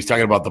 he's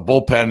talking about the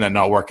bullpen and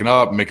not working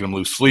up, making them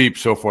lose sleep,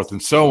 so forth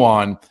and so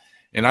on.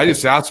 And I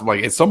just asked him,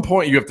 at some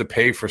point you have to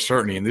pay for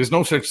certainty, and there's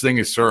no such thing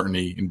as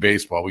certainty in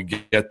baseball. We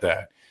get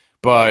that.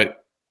 But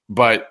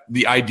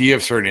the idea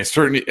of certainty, as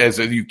certain as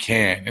you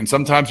can, and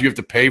sometimes you have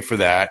to pay for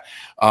that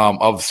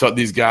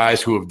these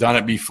guys who have done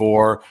it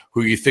before,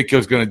 who you think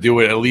is going to do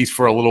it at least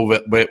for a little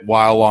bit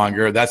while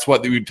longer. That's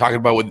what we were talking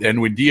about with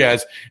Edwin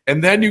Diaz,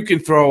 and then you can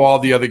throw all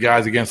the other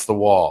guys against the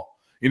wall,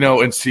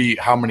 and see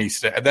how many.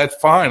 That's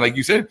fine, like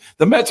you said,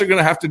 the Mets are going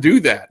to have to do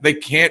that. They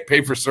can't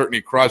pay for certainty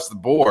across the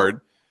board,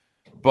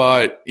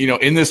 but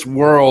in this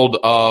world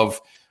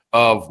of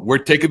we're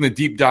taking the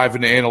deep dive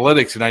into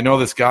analytics, and I know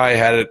this guy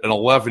had an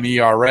 11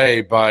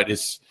 ERA, but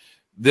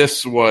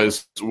this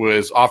was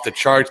off the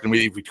charts, and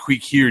we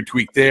tweak here,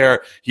 tweak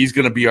there. He's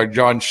going to be our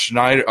John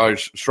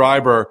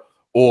Schreiber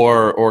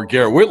or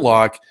Garrett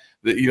Whitlock.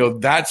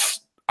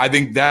 I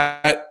think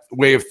that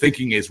way of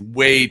thinking is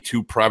way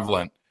too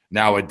prevalent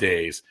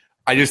nowadays.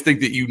 I just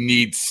think that you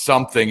need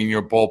something in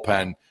your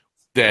bullpen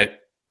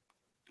that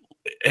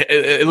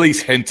at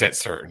least hints at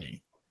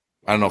certainty.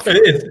 I don't know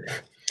if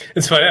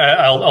it's funny.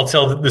 I'll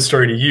tell this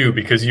story to you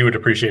because you would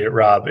appreciate it,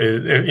 Rob.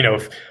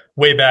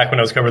 Way back when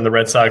I was covering the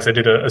Red Sox, I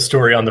did a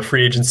story on the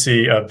free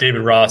agency of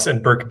David Ross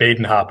and Burke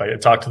Badenhop. I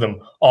talked to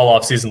them all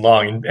off season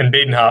long, and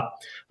Badenhop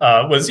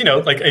was,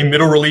 like a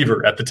middle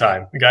reliever at the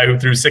time, a guy who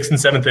threw 6th and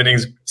 7th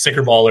innings,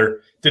 sinker baller,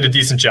 did a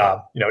decent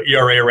job.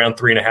 ERA around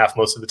 3.5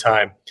 most of the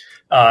time.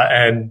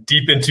 And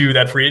deep into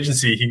that free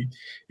agency, he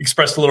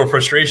expressed a little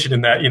frustration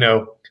in that,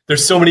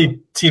 there's so many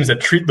teams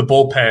that treat the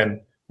bullpen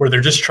where they're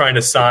just trying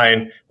to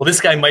sign, well, this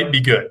guy might be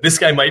good. This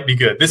guy might be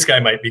good. This guy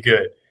might be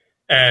good.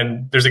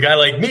 And there's a guy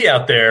like me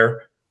out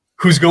there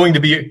who's going to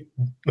be,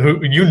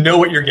 who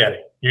what you're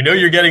getting.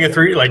 You're getting a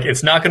 3,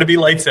 it's not going to be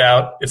lights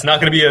out. It's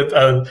not going to be a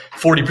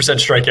 40%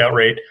 strikeout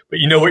rate, but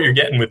you know what you're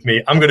getting with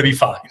me. I'm going to be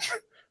fine.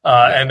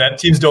 And that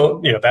teams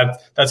don't,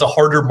 that's a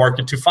harder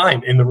market to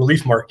find in the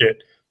relief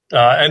market.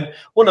 And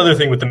one other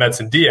thing with the Mets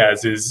and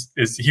Diaz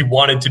is he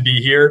wanted to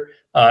be here.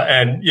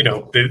 And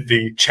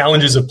the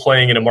challenges of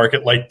playing in a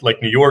market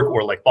like New York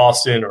or like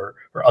Boston or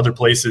other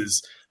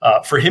places,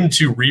 for him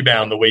to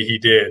rebound the way he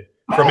did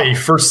from a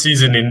first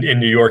season in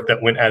New York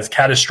that went as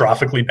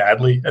catastrophically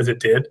badly as it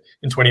did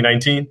in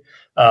 2019,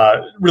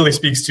 really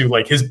speaks to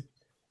his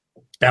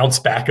bounce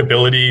back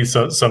ability,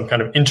 so some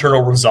kind of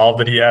internal resolve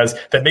that he has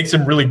that makes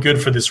him really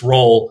good for this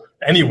role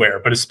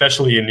anywhere, but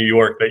especially in New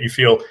York, that you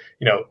feel,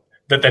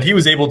 that he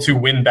was able to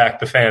win back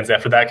the fans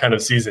after that kind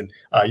of season.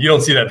 You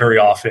don't see that very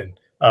often.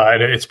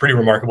 And it's pretty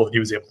remarkable that he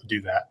was able to do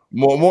that.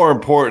 More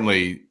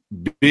importantly,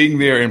 being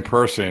there in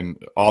person,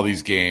 all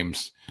these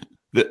games,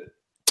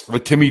 the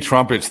Timmy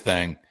Trumpets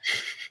thing,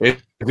 we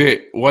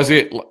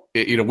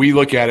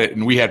look at it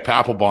and we had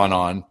Papelbon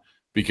on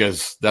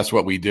because that's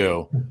what we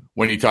do.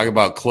 When you talk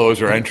about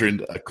closer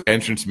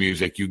entrance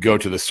music, you go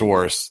to the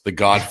source, the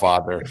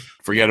Godfather.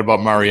 Forget about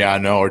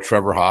Mariano or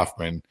Trevor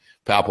Hoffman,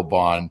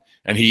 Papelbon.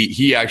 And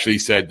he actually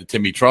said the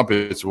Timmy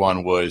Trumpets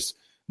one was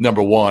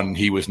number one,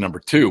 he was number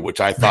two, which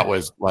I thought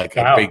was like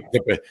a big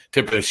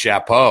tip of the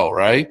chapeau,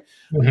 right?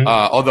 Mm-hmm.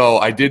 Although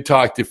I did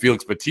talk to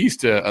Felix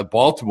Bautista of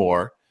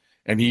Baltimore,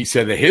 and he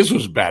said that his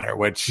was better,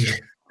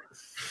 which,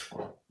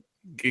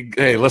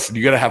 hey, listen,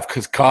 you got to have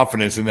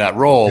confidence in that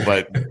role,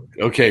 but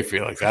okay,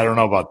 Felix, I don't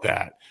know about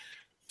that.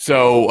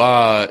 So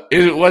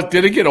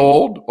did it get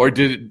old, or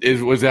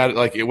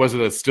was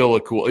it still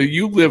a cool?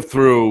 You lived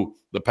through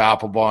the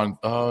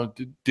Papelbon.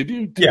 Did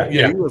you?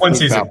 Yeah. One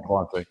season.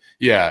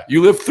 Yeah,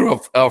 you lived through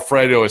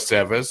Alfredo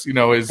Aceves.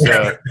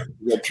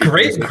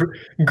 His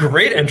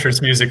great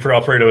entrance music for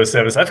Alfredo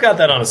Aceves. I've got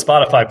that on a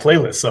Spotify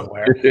playlist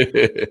somewhere.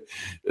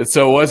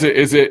 So is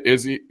it?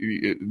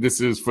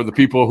 This is for the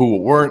people who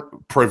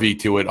weren't privy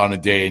to it on a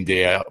day in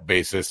day out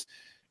basis.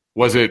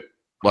 Was it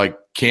like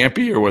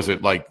campy, or was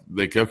it like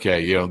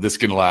okay, this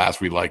can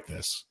last? We like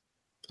this.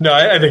 No,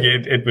 I think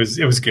it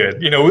was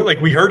good.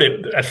 We heard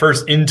it at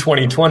first in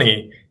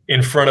 2020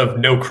 in front of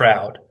no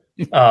crowd,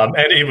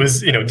 and it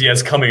was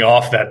Diaz coming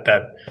off that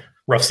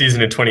rough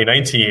season in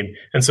 2019,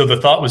 and so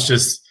the thought was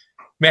just,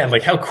 man,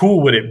 like how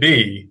cool would it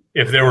be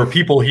if there were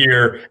people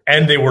here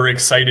and they were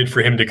excited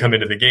for him to come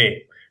into the game.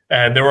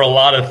 And there were a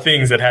lot of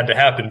things that had to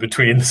happen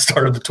between the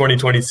start of the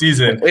 2020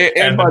 season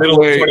and the middle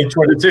of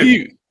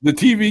 2022. The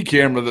TV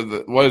camera,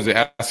 what is it,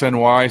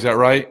 SNY? Is that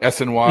right?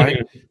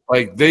 SNY?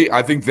 Mm-hmm.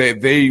 I think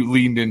they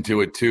leaned into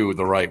it too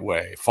the right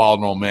way. Fall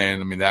No Man,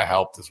 I mean, that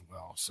helped as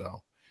well.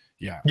 So,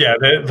 yeah. Yeah,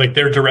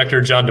 their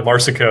director, John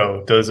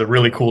DeMarsico, does a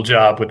really cool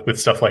job with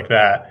stuff like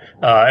that.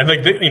 And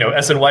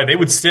SNY, they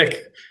would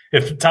stick,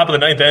 if top of the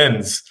ninth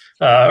ends,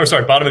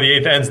 bottom of the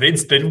eighth ends,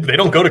 they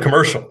don't go to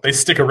commercial. They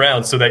stick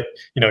around so that,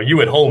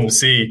 you at home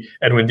see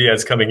Edwin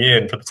Diaz coming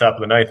in for the top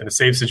of the ninth in a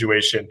save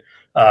situation.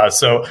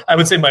 So I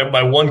would say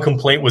my one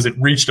complaint was it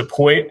reached a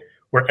point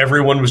where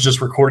everyone was just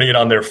recording it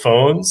on their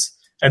phones.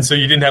 And so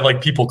you didn't have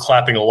like people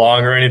clapping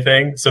along or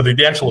anything. So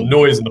the actual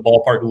noise in the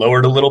ballpark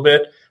lowered a little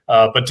bit.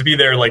 But to be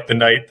there like the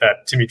night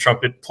that Timmy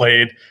Trumpet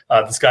played,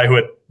 this guy who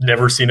had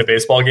never seen a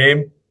baseball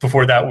game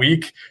before that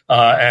week.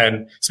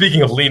 And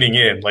speaking of leaning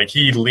in, like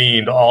he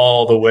leaned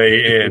all the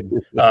way in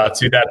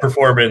to that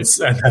performance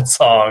and that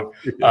song.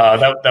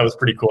 That was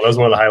pretty cool. That was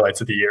one of the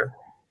highlights of the year.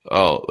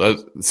 Oh,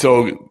 that's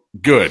so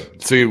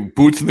good. So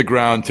boots in the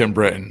ground, Tim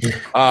Britton.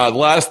 The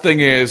last thing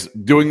is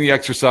doing the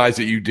exercise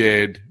that you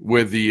did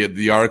with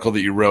the article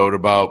that you wrote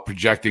about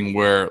projecting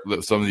where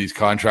some of these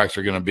contracts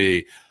are going to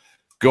be.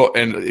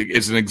 And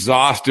it's an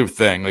exhaustive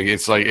thing.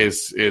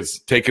 It's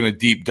taking a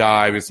deep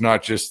dive. It's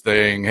not just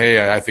saying,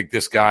 hey, I think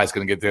this guy's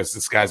going to get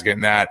this guy's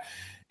getting that.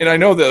 And I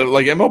know that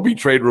like MLB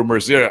trade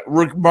rumors, they're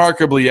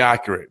remarkably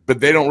accurate, but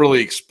they don't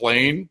really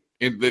explain.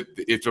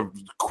 It's a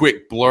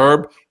quick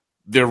blurb.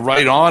 They're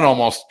right on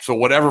almost. So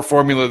whatever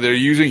formula they're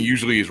using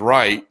usually is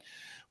right.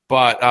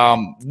 But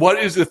what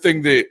is the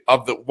thing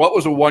what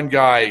was the one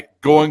guy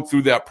going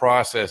through that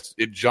process?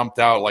 It jumped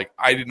out like,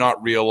 I did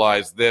not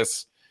realize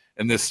this,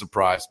 and this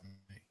surprised me.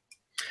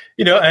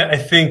 I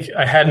think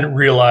I hadn't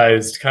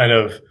realized kind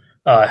of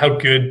how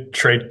good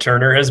Trey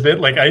Turner has been.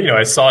 Like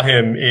I saw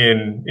him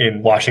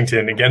in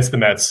Washington against the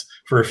Mets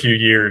for a few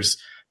years,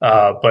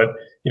 but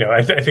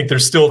I think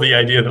there's still the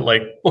idea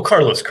that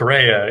Carlos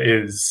Correa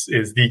is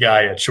the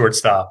guy at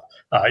shortstop,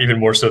 even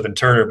more so than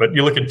Turner. But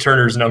you look at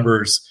Turner's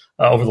numbers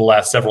over the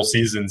last several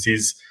seasons,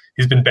 he's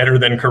been better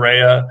than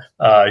Correa.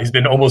 He's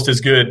been almost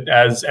as good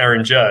as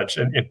Aaron Judge.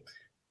 And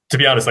to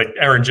be honest, like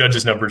Aaron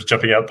Judge's numbers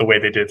jumping out the way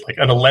they did, like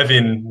an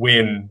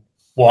 11-win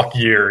walk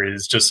year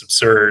is just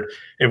absurd.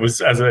 It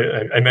was, as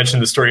I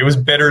mentioned the story, it was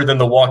better than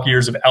the walk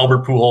years of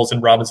Albert Pujols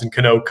and Robinson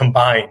Cano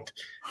combined.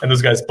 And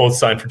those guys both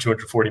signed for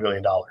 $240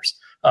 million.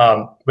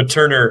 But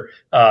Turner,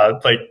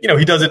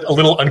 he does it a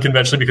little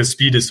unconventionally because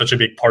speed is such a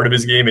big part of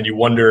his game. And you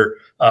wonder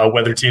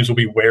whether teams will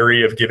be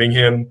wary of giving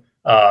him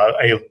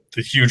the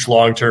huge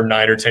long-term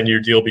 9 or 10 year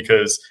deal,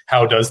 because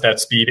how does that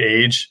speed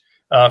age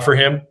for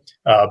him?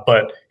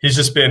 But he's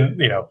just been,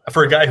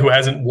 for a guy who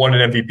hasn't won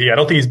an MVP, I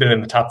don't think he's been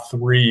in the top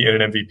 3 in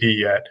an MVP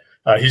yet.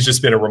 He's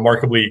just been a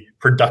remarkably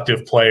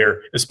productive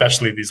player,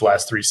 especially these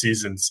last 3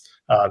 seasons,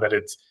 that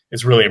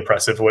it's really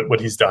impressive what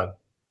he's done.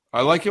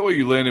 I like it what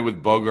you landed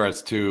with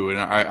Bogaerts too, and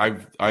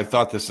I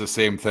thought this the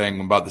same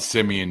thing about the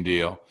Simeon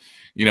deal.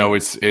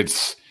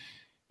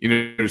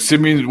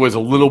 Simeon was a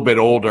little bit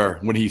older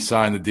when he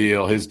signed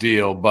his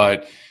deal,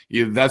 but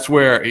that's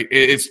where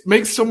it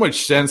makes so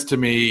much sense to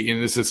me.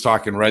 And this is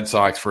talking Red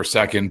Sox for a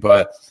second,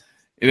 but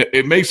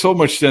it makes so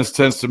much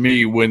sense to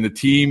me when the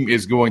team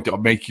is going to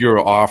make your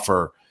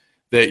offer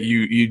that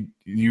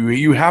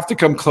you have to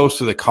come close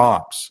to the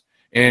comps,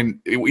 and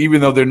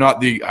even though they're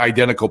not the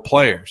identical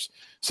players.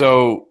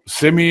 So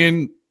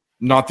Simeon,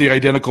 not the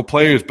identical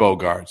players,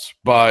 Bogaerts,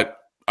 but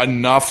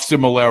enough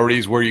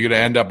similarities where you're going to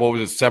end up,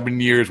 7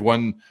 years,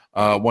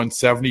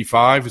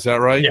 175? Is that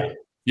right? Yeah.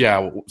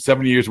 Yeah,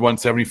 7 years,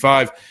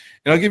 175.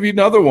 And I'll give you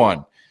another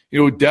one.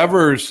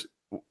 Devers,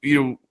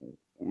 the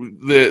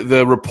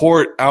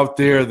report out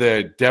there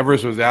that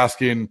Devers was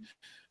asking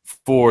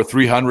for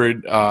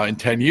 300 in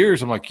 10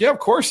 years. I'm like, yeah, of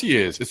course he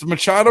is. It's a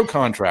Machado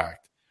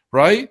contract,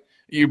 right?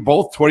 You're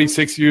both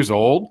 26 years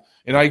old.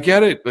 And I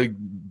get it. Like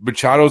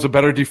Machado's a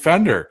better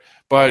defender,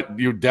 but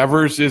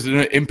Devers is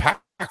an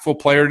impactful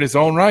player in his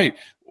own right.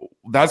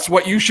 That's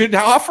what you should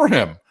offer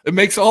him. It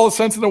makes all the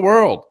sense in the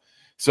world.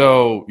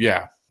 So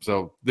yeah.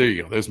 So there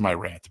you go. There's my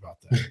rant about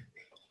that.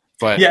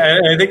 But yeah,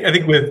 I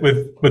think with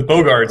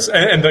Bogaerts,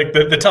 and like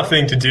the tough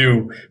thing to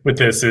do with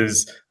this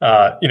is,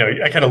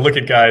 I kind of look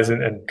at guys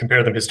and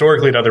compare them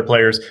historically to other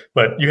players,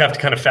 but you have to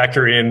kind of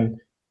factor in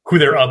who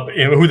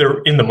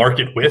they're in the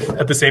market with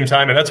at the same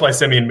time. And that's why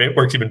Semien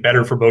works even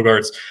better for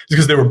Bogaerts,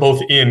 because they were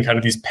both in kind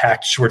of these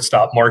packed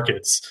shortstop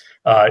markets.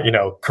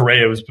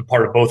 Correa was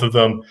part of both of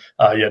them.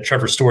 You had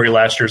Trevor Story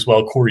last year as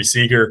well, Corey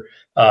Seager.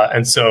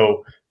 And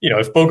so,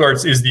 if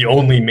Bogaerts is the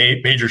only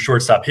major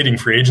shortstop hitting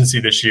free agency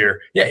this year,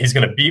 yeah, he's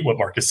going to beat what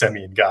Marcus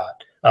Semien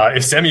got.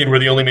 If Semien were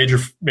the only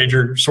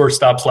major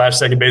shortstop /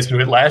 second baseman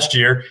who hit last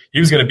year, he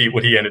was going to beat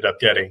what he ended up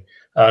getting.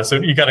 So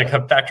you got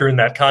to factor in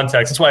that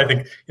context. That's why I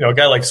think, a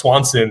guy like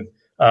Swanson,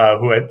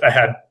 who I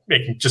had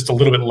making just a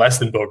little bit less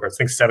than Bogaerts, I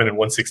think 7 and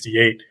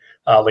 168.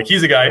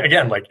 He's a guy,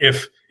 again, like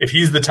if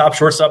he's the top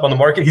shortstop on the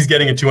market, he's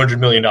getting a $200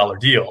 million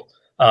deal.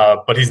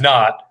 But he's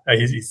not.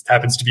 He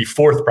happens to be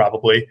fourth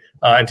probably,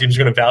 and teams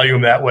are going to value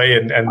him that way.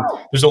 And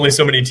there's only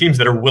so many teams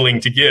that are willing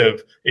to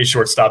give a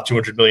shortstop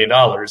 $200 million,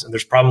 and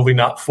there's probably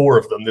not 4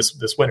 of them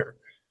this winter.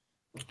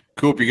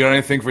 Coop, you got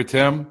anything for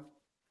Tim?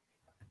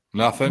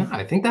 Nothing.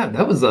 I think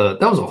that was a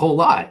whole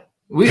lot.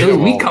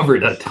 We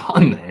covered a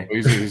ton there.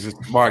 He's a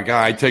smart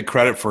guy. I take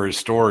credit for his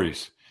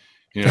stories.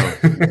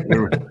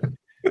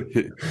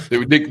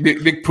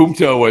 Nick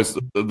Punto was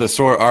the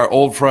source. Our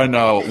old friend,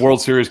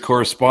 World Series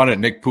correspondent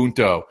Nick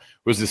Punto,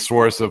 was the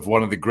source of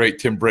one of the great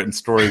Tim Britton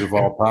stories of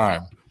all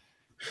time.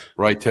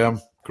 Right, Tim?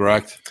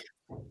 Correct?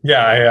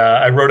 Yeah,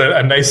 I wrote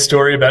a nice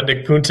story about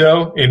Nick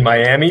Punto in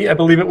Miami, I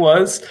believe it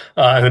was.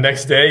 And the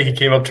next day he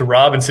came up to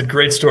Rob and said,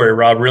 "Great story,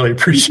 Rob. Really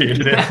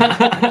appreciated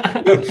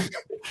it."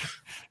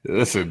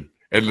 Listen.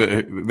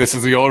 And this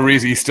is the only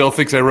reason he still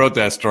thinks I wrote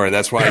that story.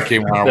 That's why I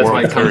came on our That's World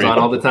why it comes Series. on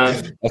all the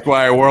time. That's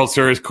why our World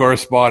Series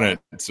correspondent.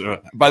 So,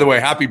 by the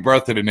way, happy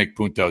birthday to Nick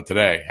Punto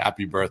today.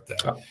 Happy birthday.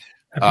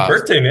 Happy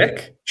birthday,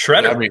 Nick.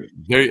 Shredder.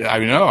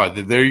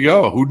 There you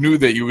go. Who knew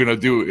that you were going to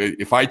do –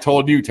 if I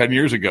told you 10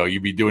 years ago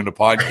you'd be doing a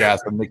podcast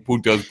on Nick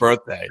Punto's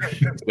birthday.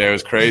 That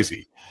was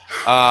crazy.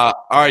 All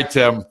right,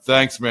 Tim.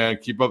 Thanks, man.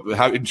 Keep up.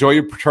 Enjoy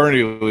your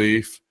paternity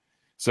leave.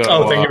 So,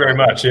 thank you very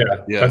much. Yeah.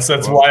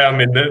 That's why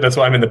I'm in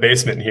the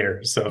basement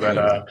here, so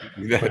that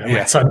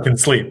my son can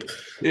sleep.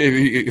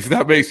 If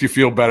that makes you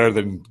feel better,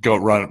 then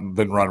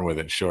run with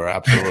it. Sure,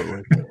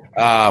 absolutely.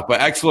 But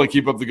excellent.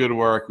 Keep up the good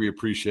work. We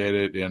appreciate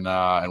it, and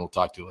we'll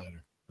talk to you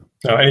later.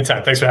 No,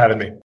 anytime. Thanks for having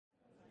me.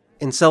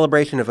 In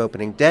celebration of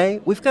opening day,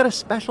 we've got a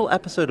special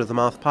episode of the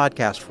Moth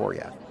Podcast for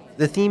you.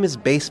 The theme is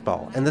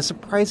baseball and the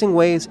surprising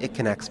ways it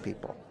connects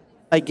people.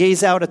 I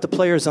gaze out at the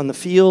players on the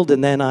field,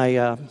 and then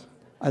I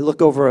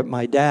look over at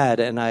my dad,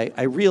 and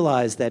I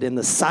realize that in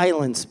the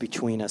silence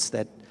between us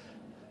that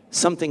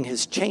something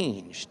has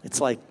changed.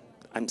 It's like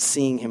I'm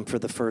seeing him for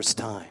the first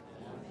time.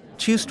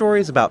 2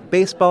 stories about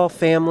baseball,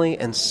 family,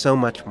 and so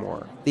much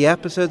more. The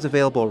episode's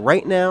available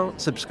right now.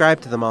 Subscribe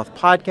to the Moth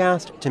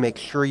Podcast to make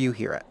sure you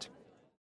hear it.